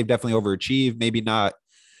 I think they've definitely overachieved, maybe not,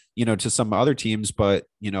 to some other teams, but,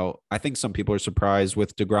 I think some people are surprised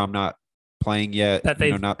with DeGrom not playing yet, that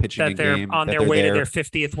not pitching that a they're game. On their way to their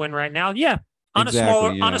 50th win right now. Yeah. On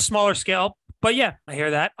a smaller scale. But yeah, I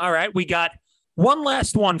hear that. All right. We got one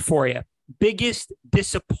last one for you. Biggest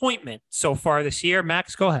disappointment so far this year.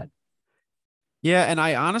 Max, go ahead. Yeah. And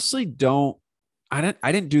I honestly I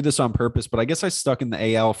didn't do this on purpose, but I guess I stuck in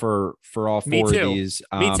the AL for all 4 of these.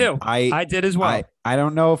 Me too. I did as well. I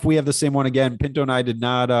don't know if we have the same one again. Pinto and I did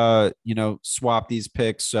not, swap these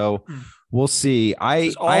picks. So we'll see.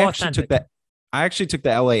 I actually took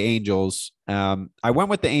the LA Angels. I went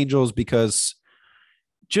with the Angels because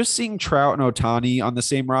just seeing Trout and Ohtani on the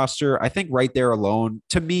same roster, I think right there alone,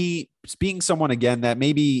 to me, being someone again that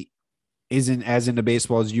maybe isn't as into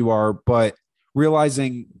baseball as you are, but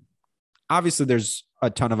realizing obviously there's a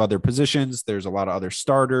ton of other positions. There's a lot of other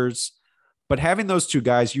starters, but having those 2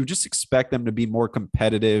 guys, you just expect them to be more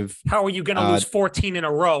competitive. How are you going to lose 14 in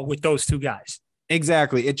a row with those 2 guys?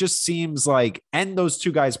 Exactly. It just seems like, and those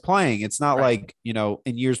 2 guys playing, it's not like, in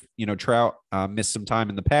years, Trout missed some time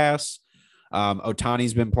in the past.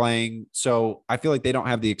 Ohtani's been playing. So I feel like they don't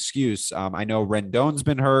have the excuse. I know Rendon's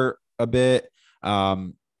been hurt a bit.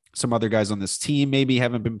 some other guys on this team maybe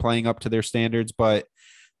haven't been playing up to their standards. But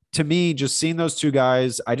to me, just seeing those two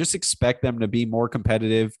guys, I just expect them to be more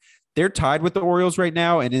competitive. They're tied with the Orioles right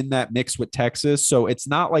now and in that mix with Texas. So it's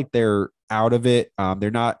not like they're out of it.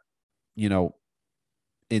 They're not,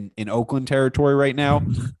 in Oakland territory right now,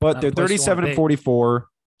 but they're 37-44,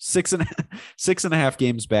 six and a half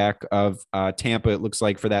games back of Tampa, it looks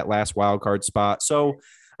like, for that last wild card spot. So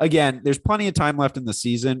again, there's plenty of time left in the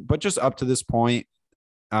season, but just up to this point,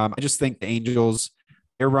 I just think the Angels,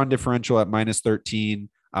 their run differential at -13,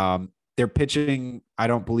 their pitching, I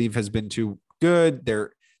don't believe has been too good.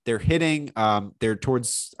 They're hitting, they're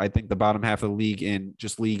towards, I think, the bottom half of the league in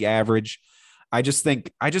just league average. I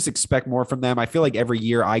just expect more from them. I feel like every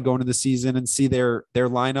year I go into the season and see their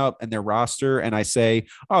lineup and their roster, and I say,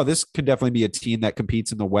 oh, this could definitely be a team that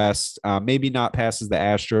competes in the West. Maybe not passes the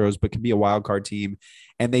Astros, but can be a wild card team.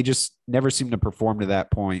 And they just never seem to perform to that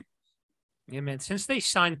point. Yeah, man. Since they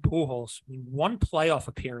signed Pujols, one playoff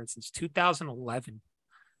appearance since 2011.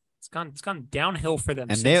 It's gone downhill for them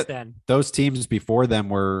since then. Those teams before them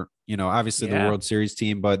were, obviously the World Series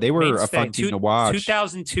team, but they were a fun team to watch.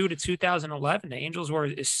 2002 to 2011, the Angels were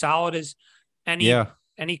as solid as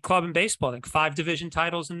any club in baseball. I think 5 division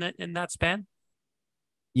titles in that span.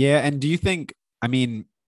 Yeah, and do you think? I mean,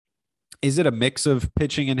 is it a mix of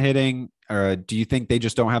pitching and hitting, or do you think they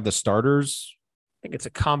just don't have the starters? I think it's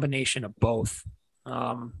a combination of both.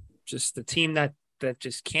 Just the team that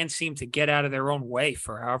just can't seem to get out of their own way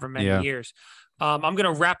for however many years. I'm going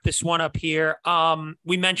to wrap this one up here.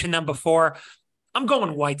 We mentioned them before. I'm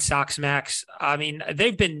going White Sox, Max. I mean,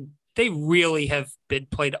 they really have been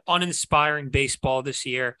played uninspiring baseball this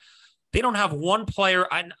year. They don't have one player.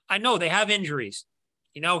 I know they have injuries.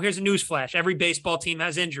 Here's a news flash. Every baseball team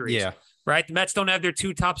has injuries. Yeah. Right? The Mets don't have their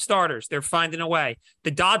 2 top starters. They're finding a way.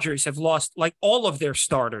 The Dodgers have lost like all of their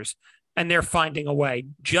starters, and they're finding a way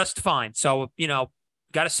just fine. So,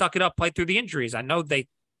 got to suck it up, play through the injuries. I know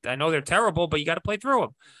they're terrible, but you got to play through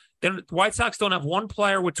them. Then the White Sox don't have one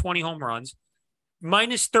player with 20 home runs,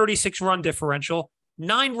 -36 run differential,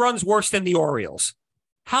 9 runs worse than the Orioles.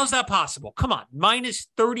 How's that possible? Come on,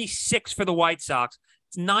 -36 for the White Sox.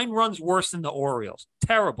 It's 9 runs worse than the Orioles.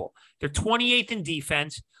 Terrible. They're 28th in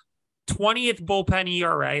defense, 20th bullpen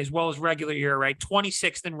ERA, as well as regular ERA,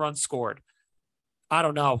 26th in runs scored. I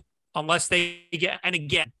don't know. Unless they get, and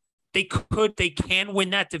again, they can win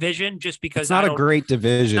that division just because it's not a great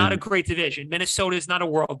division. Not a great division. Minnesota is not a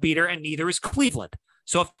world beater, and neither is Cleveland.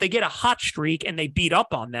 So if they get a hot streak and they beat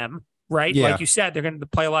up on them, right? Yeah. Like you said, they're going to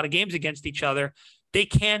play a lot of games against each other. They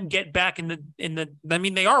can get back in the. I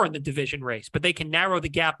mean, they are in the division race, but they can narrow the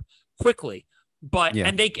gap quickly. But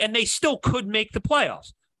and they still could make the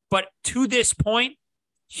playoffs. But to this point,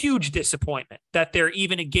 huge disappointment that they're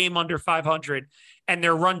even a game under 500 and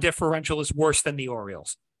their run differential is worse than the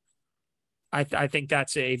Orioles. I think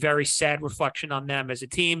that's a very sad reflection on them as a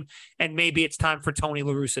team, and maybe it's time for Tony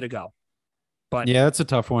La Russa to go. But yeah, that's a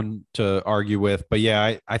tough one to argue with. But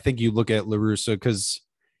yeah, I think you look at La Russa, because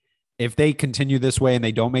if they continue this way and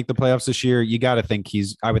they don't make the playoffs this year, you got to think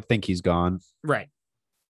I would think he's gone. Right.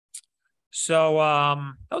 So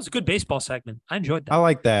that was a good baseball segment. I enjoyed that. I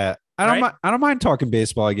like that. I don't mind talking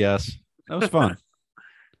baseball, I guess. That was fun.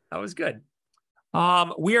 That was good.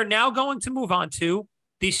 We are now going to move on to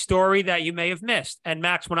the story that you may have missed. And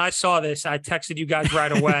Max, when I saw this, I texted you guys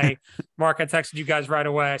right away. Mark, I texted you guys right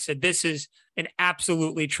away. I said, this is an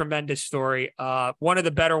absolutely tremendous story. One of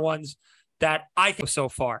the better ones that I think so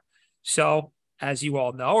far. So as you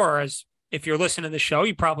all know, or as if you're listening to the show,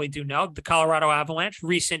 you probably do know, the Colorado Avalanche,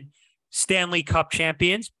 recent Stanley Cup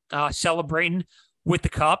champions, celebrating with the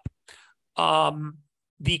cup.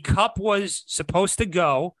 The cup was supposed to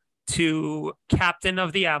go to captain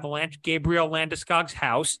of the Avalanche, Gabriel Landeskog's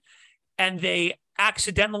house, and they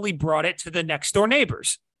accidentally brought it to the next door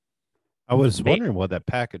neighbors. I was wondering what that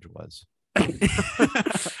package was.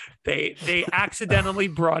 They accidentally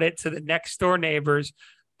brought it to the next door neighbors.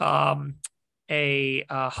 A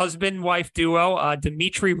husband-wife duo,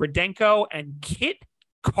 Dmitry Rudenko and Kit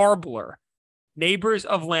Karbler, neighbors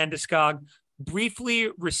of Landeskog,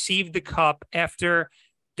 briefly received the cup after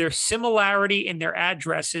their similarity in their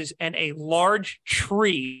addresses and a large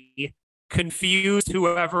tree confused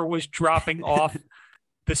whoever was dropping off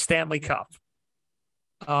the Stanley Cup.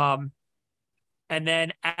 And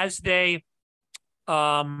then as they,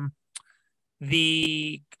 the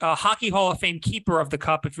Hockey Hall of Fame keeper of the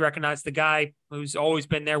cup, if you recognize the guy who's always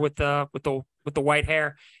been there with the white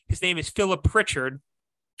hair, his name is Philip Pritchard,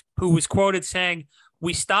 who was quoted saying,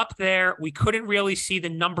 "We stopped there. We couldn't really see the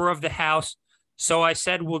number of the house. So I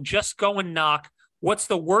said, we'll just go and knock. What's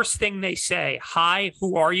the worst thing they say? Hi,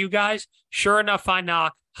 who are you guys? Sure enough, I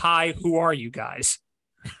knock. hi, who are you guys?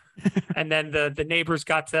 And then the neighbors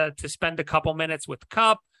got to spend a couple minutes with the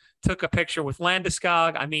Cup, took a picture with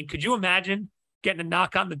Landeskog. I mean, could you imagine getting a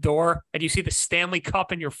knock on the door and you see the Stanley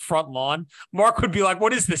Cup in your front lawn? Mark would be like,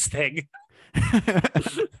 what is this thing?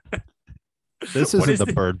 This isn't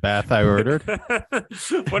the bird bath I ordered.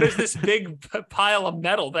 What is this big pile of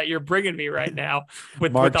metal that you're bringing me right now?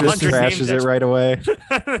 Mark just trashes it right away.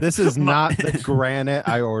 This is not the granite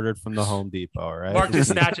I ordered from the Home Depot, right? Mark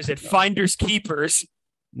just snatches it. Finders keepers.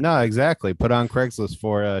 No, exactly. Put on Craigslist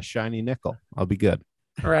for a shiny nickel. I'll be good.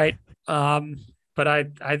 Right. But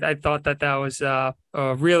I thought that was a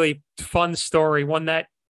really fun story. One that,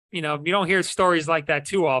 you don't hear stories like that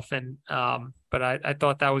too often. But I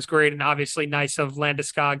thought that was great, and obviously nice of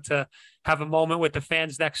Landeskog to have a moment with the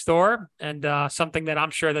fans next door, and something that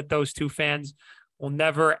I'm sure that those two fans will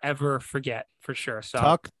never ever forget for sure. So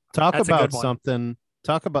talk about something.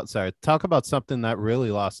 Talk about something that really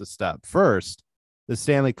lost a step. First, the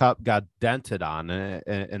Stanley Cup got dented on in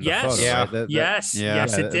the photo. Yeah. Right? Yes,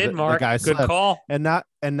 it did, Mark. Good slipped. Call. And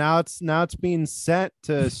now it's being sent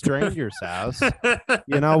to a stranger's house.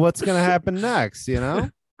 What's gonna happen next?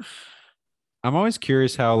 I'm always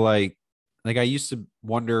curious how like I used to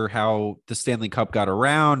wonder how the Stanley Cup got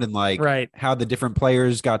around and how the different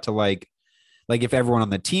players got to like if everyone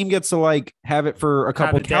on the team gets to have it for a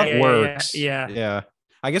couple count works. Yeah.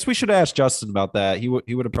 I guess we should ask Justin about that. He would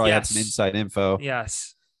have probably had some inside info.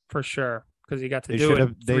 Yes, for sure. Because he got to do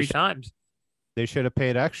it three times. They should have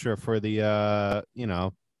paid extra for the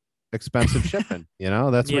expensive shipping.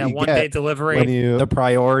 That's what you one get day delivery. The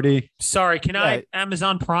priority. Sorry, can I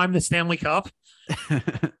Amazon Prime the Stanley Cup?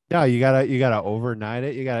 No, you gotta overnight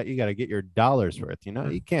it. You gotta get your dollars worth.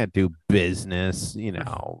 You can't do business.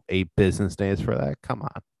 8 business days for that. Come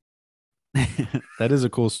on. That is a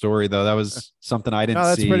cool story, though. That was something I didn't see.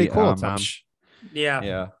 That's pretty cool, Tom.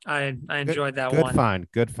 Yeah. I enjoyed that good one.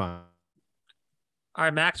 Good fun. All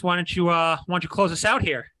right, Max, why don't you close us out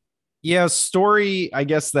here? Yeah, story, I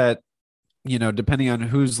guess that, depending on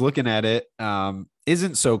who's looking at it,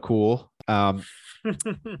 isn't so cool. Our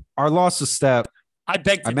loss of step. I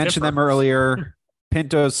mentioned them earlier.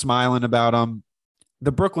 Pinto's smiling about them.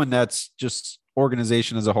 The Brooklyn Nets, just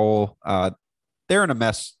organization as a whole, they're in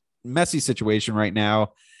a messy situation right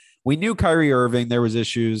now. We knew Kyrie Irving, there was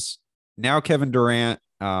issues. Now Kevin Durant,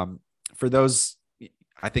 for those,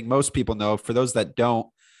 I think most people know, for those that don't,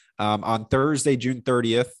 on Thursday, June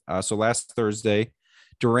 30th, so last Thursday,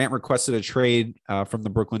 Durant requested a trade from the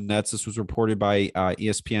Brooklyn Nets. This was reported by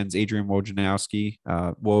ESPN's Adrian Wojnarowski,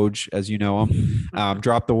 Woj, as you know him,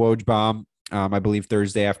 dropped the Woj bomb, I believe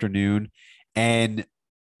Thursday afternoon. And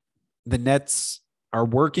the Nets are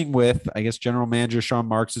working with, I guess, general manager Sean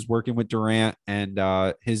Marks is working with Durant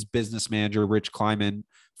and his business manager, Rich Kleiman,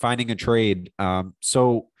 finding a trade.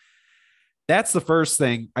 So that's the first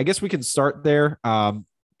thing. I guess we can start there.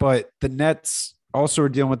 But the Nets also are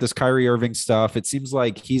dealing with this Kyrie Irving stuff. It seems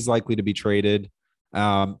like he's likely to be traded.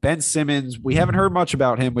 Ben Simmons, we haven't heard much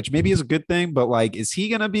about him, which maybe is a good thing, but is he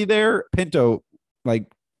going to be there? Pinto,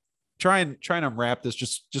 trying to unwrap this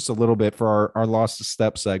just a little bit for our lost to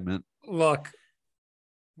step segment. Look,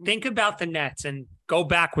 think about the Nets and go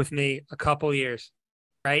back with me a couple years,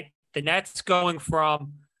 right? The Nets going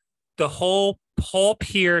from the whole Paul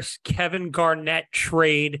Pierce, Kevin Garnett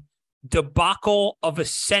trade debacle of a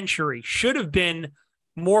century, should have been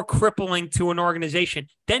more crippling to an organization.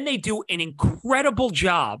 Then they do an incredible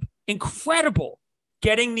job,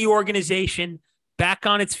 getting the organization back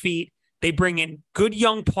on its feet. They bring in good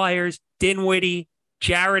young players, Dinwiddie,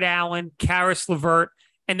 Jared Allen, Karis LeVert,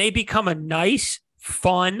 and they become a nice,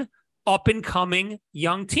 fun, up-and-coming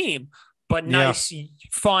young team. But nice,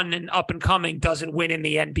 fun, and up-and-coming doesn't win in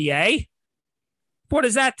the NBA. What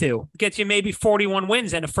does that do? Gets you maybe 41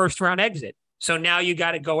 wins and a first-round exit. So now you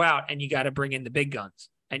got to go out and you got to bring in the big guns.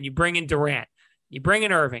 And you bring in Durant. You bring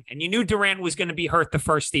in Irving. And you knew Durant was going to be hurt the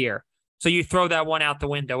first year. So you throw that one out the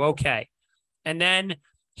window. Okay. And then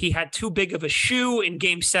he had too big of a shoe in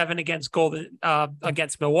Game 7 against Milwaukee.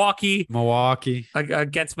 Against Milwaukee.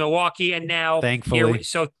 And now, thankfully.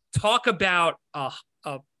 So talk about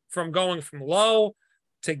from going from low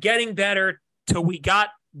to getting better to we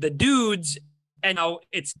got the dudes. And now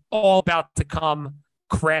it's all about to come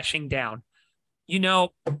crashing down.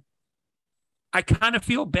 I kind of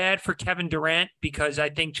feel bad for Kevin Durant because I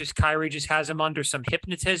think Kyrie just has him under some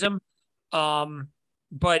hypnotism.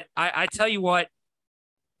 But I tell you what,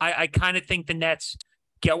 I kind of think the Nets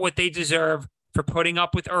get what they deserve for putting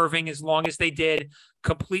up with Irving as long as they did.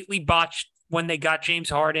 Completely botched when they got James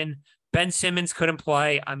Harden. Ben Simmons couldn't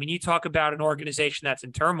play. I mean, you talk about an organization that's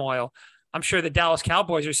in turmoil. I'm sure the Dallas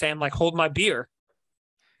Cowboys are saying, hold my beer.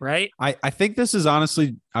 right? I think this is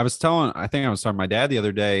honestly, I think I was talking to my dad the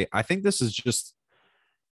other day. I think this is just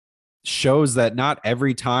shows that not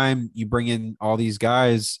every time you bring in all these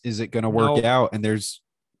guys is it going to work out, and there's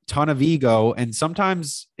a ton of ego, and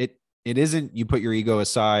sometimes it isn't. You put your ego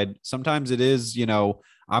aside. Sometimes it is,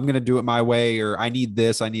 I'm going to do it my way, or I need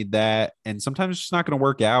this, I need that, and sometimes it's just not going to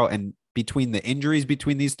work out. And between the injuries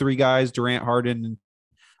between these three guys, Durant, Harden,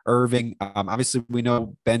 Irving, obviously we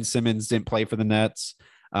know Ben Simmons didn't play for the Nets,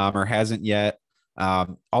 or hasn't yet.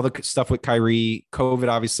 All the stuff with Kyrie, COVID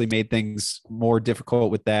obviously made things more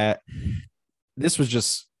difficult with that. This was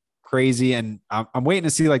just crazy. And I'm waiting to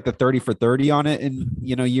see like the 30 for 30 on it in,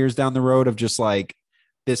 years down the road of just like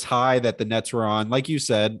this high that the Nets were on, like you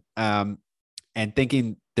said, and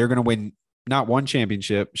thinking they're going to win not one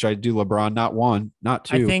championship. Should I do LeBron? Not one, not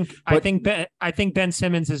two. I think Ben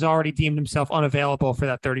Simmons has already deemed himself unavailable for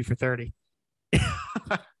that 30 for 30.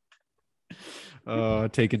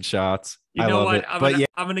 Taking shots. You know what?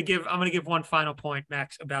 I'm gonna give one final point,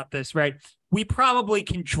 Max, about this. Right? We probably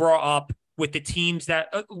can draw up with the teams that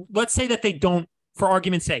let's say that they don't, for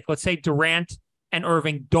argument's sake, let's say Durant and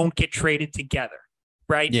Irving don't get traded together.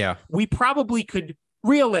 Right? Yeah. We probably could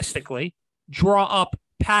realistically draw up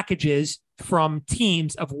packages from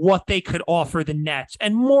teams of what they could offer the Nets,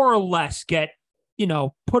 and more or less get,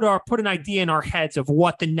 put an idea in our heads of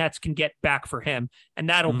what the Nets can get back for him. And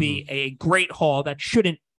that'll be a great haul that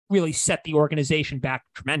shouldn't really set the organization back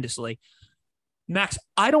tremendously. Max,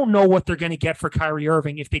 I don't know what they're going to get for Kyrie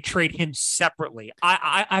Irving if they trade him separately.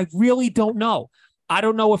 I really don't know. I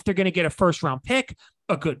don't know if they're going to get a first-round pick,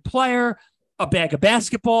 a good player, a bag of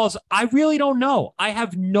basketballs. I really don't know. I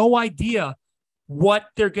have no idea what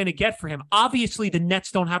they're going to get for him. Obviously, the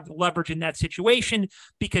Nets don't have the leverage in that situation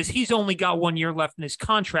because he's only got 1 year left in his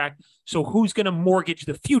contract. So who's going to mortgage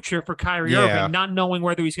the future for Kyrie Irving, not knowing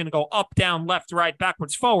whether he's going to go up, down, left, right,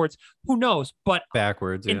 backwards, forwards? Who knows? But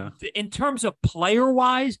backwards, in terms of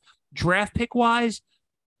player-wise, draft pick-wise,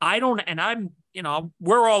 we're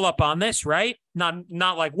all up on this, right? Not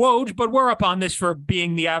like Woj, but we're up on this for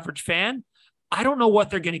being the average fan. I don't know what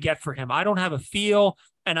they're going to get for him. I don't have a feel,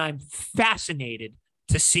 and I'm fascinated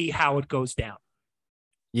to see how it goes down.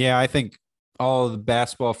 Yeah, I think all of the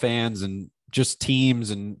basketball fans and just teams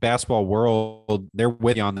and basketball world, they're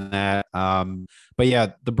with you on that. But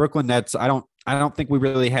yeah, the Brooklyn Nets, I don't think we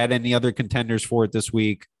really had any other contenders for it this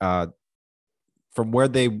week. From where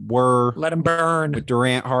they were, let them burn with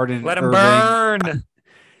Durant, Harden, let them burn.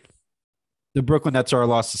 The Brooklyn Nets are a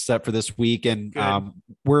lost step for this week, and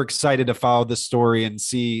we're excited to follow this story and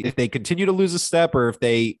see if they continue to lose a step or if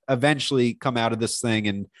they eventually come out of this thing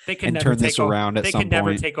and turn this around at some point. They can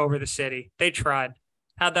never take over the city. They tried.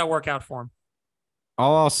 How'd that work out for them?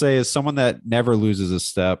 All I'll say is someone that never loses a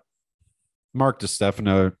step, Mark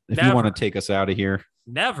DiStefano, if you want to take us out of here.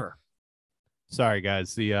 Never. Sorry,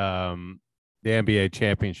 guys. The NBA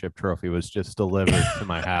championship trophy was just delivered to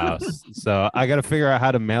my house. So I got to figure out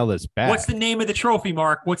how to mail this back. What's the name of the trophy,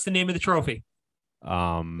 Mark? What's the name of the trophy?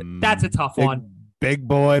 That's a tough one. Big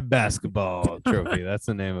boy basketball trophy. That's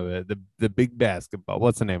the name of it. The big basketball.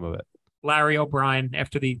 What's the name of it? Larry O'Brien,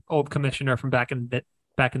 after the old commissioner from back in the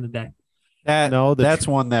day. That's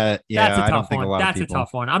one that, that's a tough I don't think one. a lot That's of people. A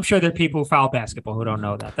tough one. I'm sure there are people who follow basketball who don't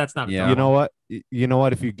know that. That's not. Yeah. You know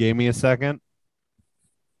what? If you gave me a second,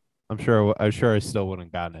 I'm sure I still wouldn't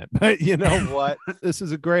have gotten it. But you know what? This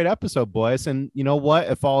is a great episode, boys. And you know what?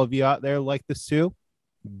 If all of you out there like this too,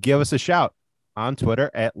 give us a shout on Twitter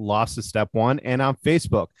at Lost to Step One and on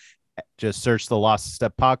Facebook. Just search the Lost to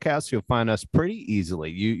Step podcast. You'll find us pretty easily.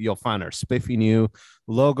 You'll find our spiffy new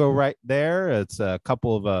logo right there. It's a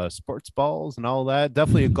couple of sports balls and all that.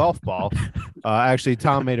 Definitely a golf ball. Actually,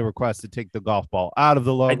 Tom made a request to take the golf ball out of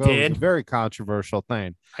the logo. I did. It was a very controversial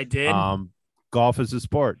thing. I did. Golf is a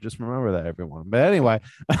sport. Just remember that, everyone. But anyway,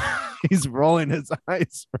 he's rolling his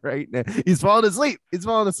eyes right now. He's falling asleep.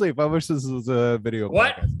 I wish this was a video.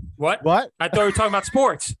 What? Podcast. What? I thought we were talking about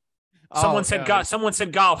sports. Someone said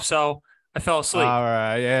golf, so I fell asleep. All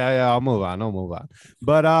right. Yeah. I'll move on.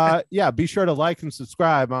 But be sure to like and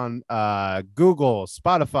subscribe on Google,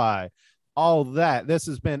 Spotify, all that. This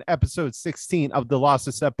has been episode 16 of the Lost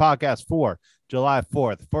to Step podcast for July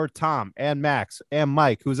 4th. For Tom and Max and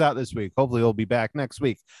Mike, who's out this week. Hopefully he'll be back next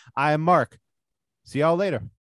week. I am Mark. See y'all later.